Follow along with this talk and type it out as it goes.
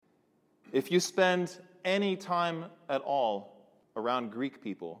If you spend any time at all around Greek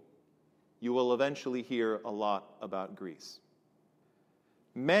people, you will eventually hear a lot about Greece.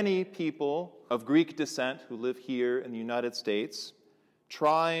 Many people of Greek descent who live here in the United States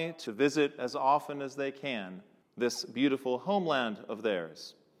try to visit as often as they can this beautiful homeland of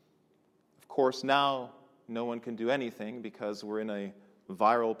theirs. Of course, now no one can do anything because we're in a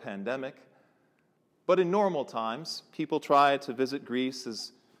viral pandemic. But in normal times, people try to visit Greece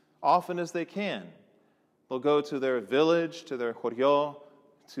as often as they can. They'll go to their village, to their chorió,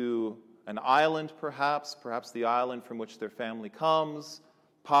 to an island perhaps the island from which their family comes,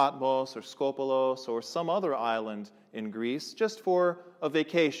 Patmos or Skopolos or some other island in Greece, just for a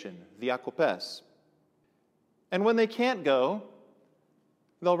vacation, diakopes. And when they can't go,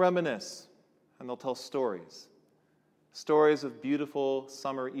 they'll reminisce and they'll tell stories. Stories of beautiful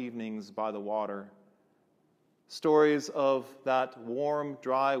summer evenings by the water. Stories of that warm,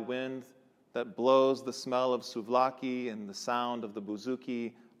 dry wind that blows the smell of souvlaki and the sound of the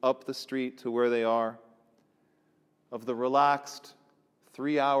bouzouki up the street to where they are. Of the relaxed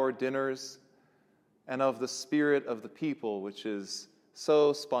 3-hour dinners, and of the spirit of the people, which is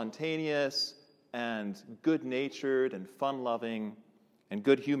so spontaneous and good-natured and fun-loving and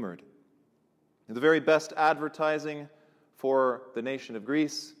good-humored. The very best advertising for the nation of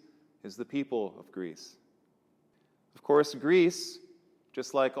Greece is the people of Greece. Of course, Greece,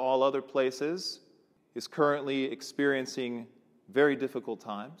 just like all other places, is currently experiencing very difficult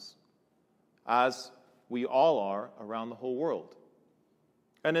times, as we all are around the whole world.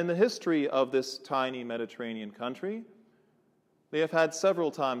 And in the history of this tiny Mediterranean country, they have had several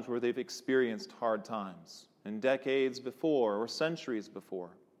times where they've experienced hard times, in decades before or centuries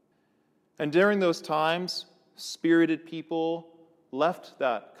before. And during those times, spirited people left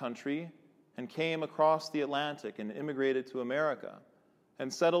that country and came across the Atlantic and immigrated to America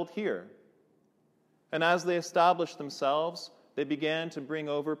and settled here. And as they established themselves, they began to bring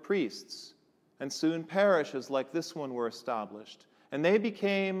over priests, and soon parishes like this one were established. And they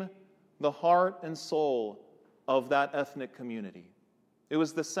became the heart and soul of that ethnic community. It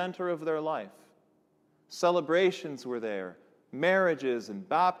was the center of their life. Celebrations were there, marriages and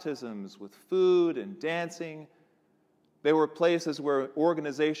baptisms with food and dancing. There were places where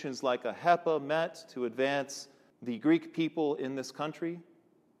organizations like AHEPA met to advance the Greek people in this country.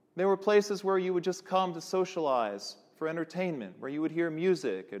 There were places where you would just come to socialize for entertainment, where you would hear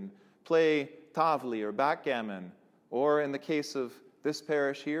music and play tavli or backgammon, or in the case of this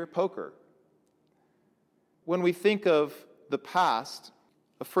parish here, poker. When we think of the past,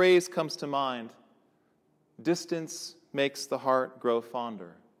 a phrase comes to mind: distance makes the heart grow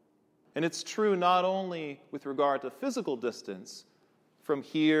fonder. And it's true not only with regard to physical distance from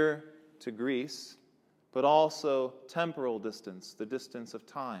here to Greece, but also temporal distance, the distance of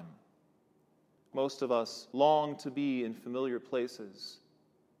time. Most of us long to be in familiar places,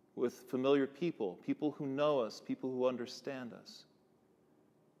 with familiar people, people who know us, people who understand us.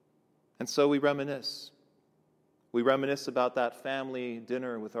 And so we reminisce. We reminisce about that family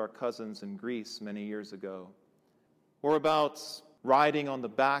dinner with our cousins in Greece many years ago, or about riding on the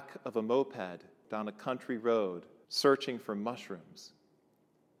back of a moped down a country road, searching for mushrooms.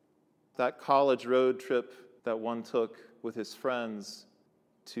 That college road trip that one took with his friends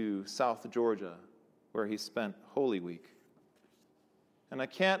to South Georgia, where he spent Holy Week. And I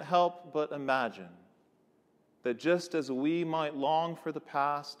can't help but imagine that just as we might long for the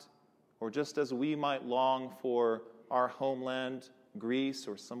past, or just as we might long for our homeland, Greece,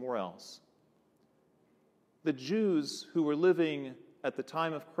 or somewhere else, the Jews who were living at the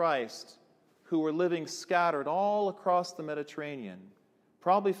time of Christ, who were living scattered all across the Mediterranean,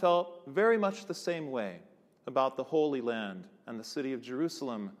 probably felt very much the same way about the Holy Land and the city of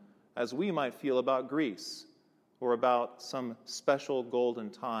Jerusalem as we might feel about Greece or about some special golden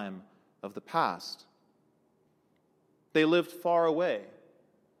time of the past. They lived far away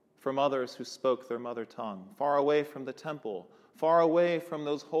from others who spoke their mother tongue, far away from the temple, far away from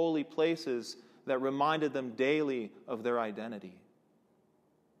those holy places that reminded them daily of their identity.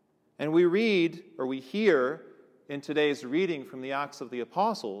 And we read, or we hear in today's reading from the Acts of the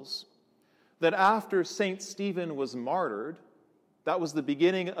Apostles, that after St. Stephen was martyred, that was the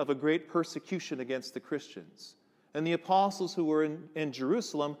beginning of a great persecution against the Christians. And the apostles who were in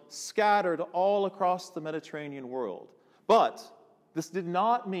Jerusalem scattered all across the Mediterranean world. But this did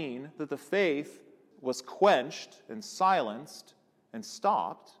not mean that the faith was quenched and silenced and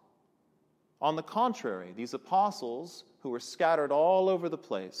stopped. On the contrary, these apostles who were scattered all over the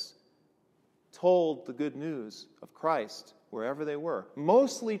place told the good news of Christ wherever they were,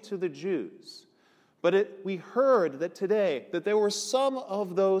 mostly to the Jews, But we heard that today that there were some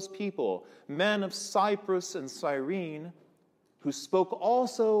of those people, men of Cyprus and Cyrene, who spoke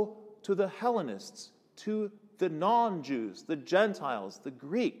also to the Hellenists, to the non-Jews, the Gentiles, the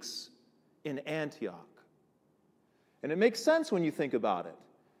Greeks in Antioch. And it makes sense when you think about it.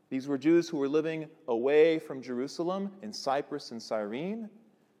 These were Jews who were living away from Jerusalem in Cyprus and Cyrene.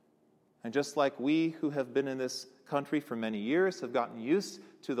 And just like we who have been in this country for many years have gotten used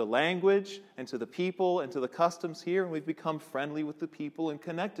to the language and to the people and to the customs here, and we've become friendly with the people and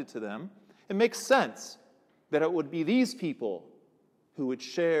connected to them, it makes sense that it would be these people who would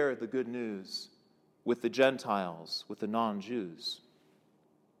share the good news with the Gentiles, with the non-Jews.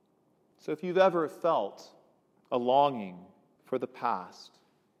 So if you've ever felt a longing for the past,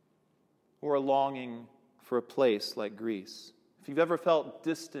 or a longing for a place like Greece, if you've ever felt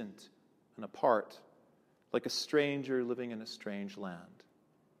distant and apart, like a stranger living in a strange land,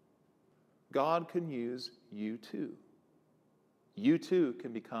 God can use you too. You too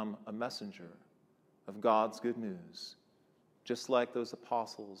can become a messenger of God's good news, just like those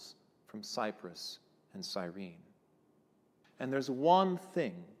apostles from Cyprus and Cyrene. And there's one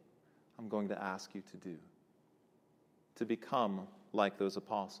thing I'm going to ask you to do to become like those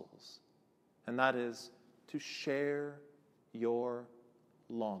apostles, and that is to share your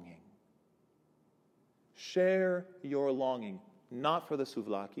longing. Share your longing, not for the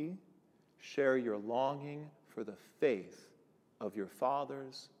souvlaki. Share your longing for the faith of your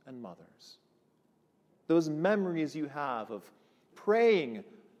fathers and mothers. Those memories you have of praying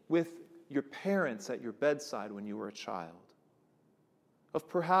with your parents at your bedside when you were a child. Of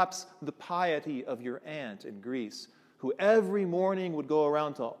perhaps the piety of your aunt in Greece, who every morning would go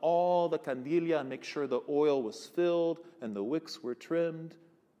around to all the candilia and make sure the oil was filled and the wicks were trimmed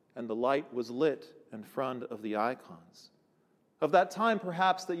and the light was lit in front of the icons. Of that time,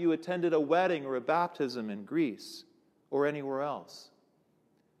 perhaps, that you attended a wedding or a baptism in Greece or anywhere else.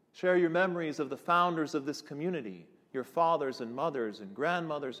 Share your memories of the founders of this community, your fathers and mothers and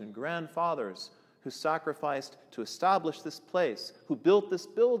grandmothers and grandfathers who sacrificed to establish this place, who built this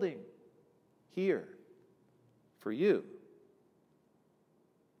building here for you.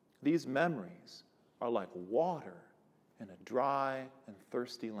 These memories are like water in a dry and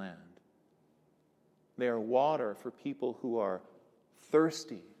thirsty land. They are water for people who are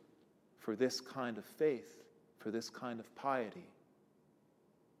thirsty for this kind of faith, for this kind of piety.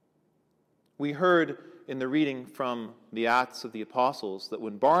 We heard in the reading from the Acts of the Apostles that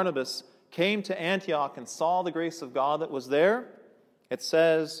when Barnabas came to Antioch and saw the grace of God that was there, it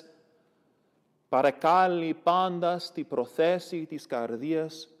says, «Παρακάλλει πάντας τη προθέση της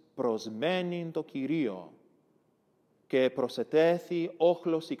καρδίας προσμένην το Κυρίο και προσετέθη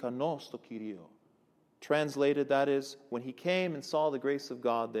όχλος ικανός το Κυρίο». Translated, that is, when he came and saw the grace of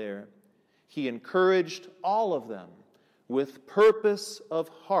God there, he encouraged all of them with purpose of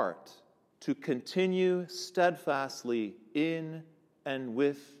heart to continue steadfastly in and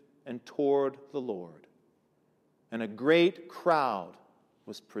with and toward the Lord. And a great crowd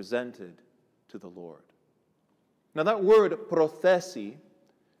was presented to the Lord. Now that word prothesi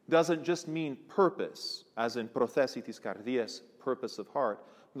doesn't just mean purpose, as in prothesi tis kardias, purpose of heart.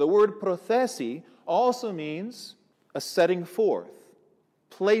 The word prothesi also means a setting forth,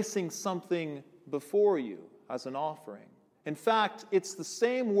 placing something before you as an offering. In fact, it's the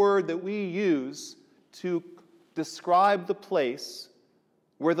same word that we use to describe the place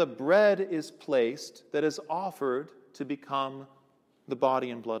where the bread is placed that is offered to become the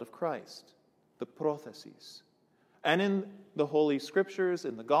body and blood of Christ, the prothesis. And in the Holy Scriptures,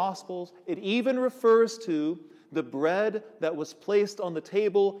 in the Gospels, it even refers to the bread that was placed on the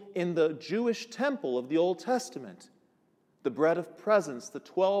table in the Jewish temple of the Old Testament. The bread of presence, the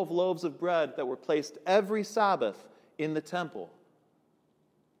 12 loaves of bread that were placed every Sabbath in the temple.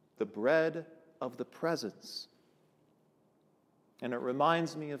 The bread of the presence. And it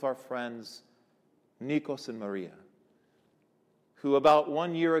reminds me of our friends Nikos and Maria, who about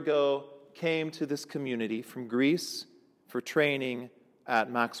 1 year ago came to this community from Greece for training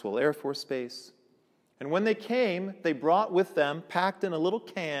at Maxwell Air Force Base. And when they came, they brought with them, packed in a little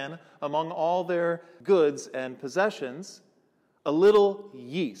can among all their goods and possessions, a little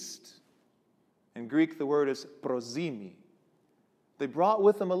yeast. In Greek, the word is prosimi. They brought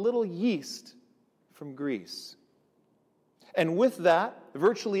with them a little yeast from Greece. And with that,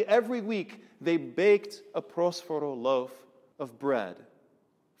 virtually every week, they baked a prosphoro loaf of bread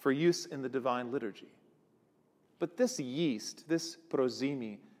for use in the divine liturgy. But this yeast, this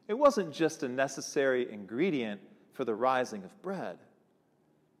prosimi, it wasn't just a necessary ingredient for the rising of bread.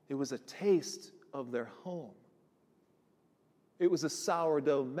 It was a taste of their home. It was a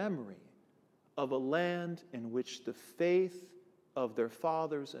sourdough memory of a land in which the faith of their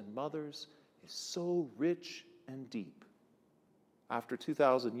fathers and mothers is so rich and deep. After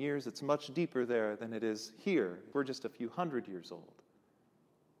 2,000 years, it's much deeper there than it is here. We're just a few hundred years old.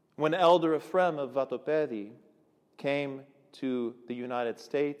 When Elder Ephraim of Vatopedi came to the United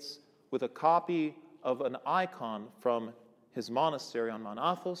States with a copy of an icon from his monastery on Mount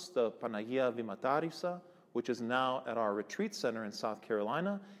Athos, the Panagia Vimatarisa, which is now at our retreat center in South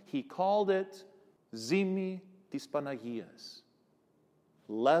Carolina, he called it Zimi tis Panagias,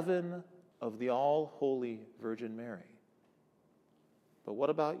 leaven of the all-holy Virgin Mary. But what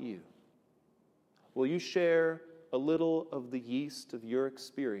about you? Will you share a little of the yeast of your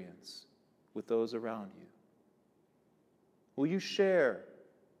experience with those around you? Will you share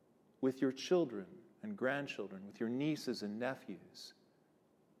with your children and grandchildren, with your nieces and nephews,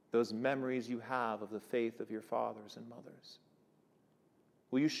 those memories you have of the faith of your fathers and mothers?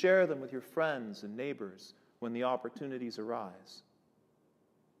 Will you share them with your friends and neighbors when the opportunities arise?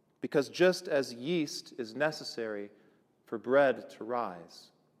 Because just as yeast is necessary for bread to rise,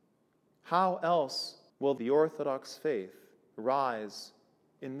 how else will the Orthodox faith rise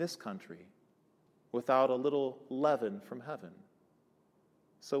in this country without a little leaven from heaven?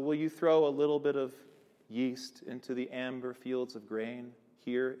 So will you throw a little bit of yeast into the amber fields of grain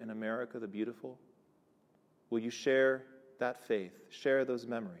here in America the beautiful? Will you share that faith, share those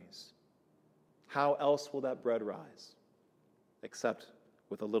memories? How else will that bread rise except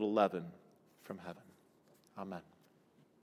with a little leaven from heaven? Amen.